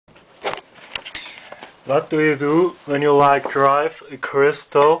What do you do when you drive a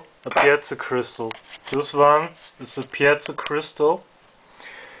crystal, a piezo crystal? This one is a piezo crystal.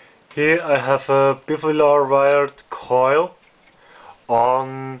 Here I have a bifilar wired coil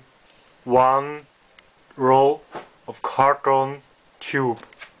on one roll of carton tube.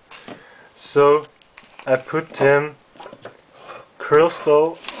 So I put him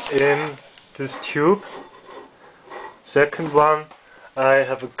crystal in this tube. Second one, I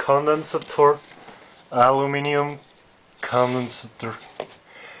have a condensator, aluminium condensator.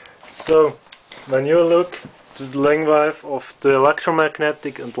 So when you look to the length wave of the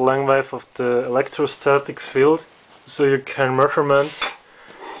electromagnetic and the length wave of the electrostatic field, so you can measurement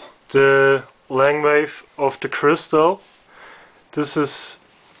the length wave of the crystal. This is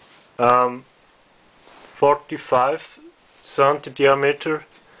 45 cm diameter.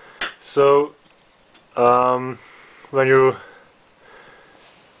 So when you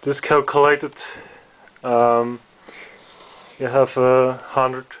this calculated, you have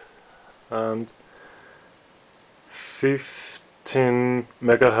 115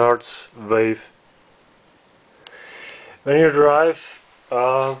 megahertz wave. When you drive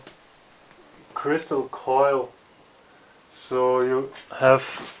a crystal coil, so you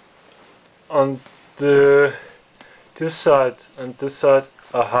have on this side and this side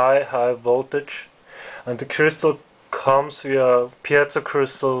a high voltage, and the crystal comes via piezo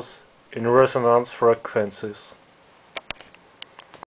crystals in resonance frequencies.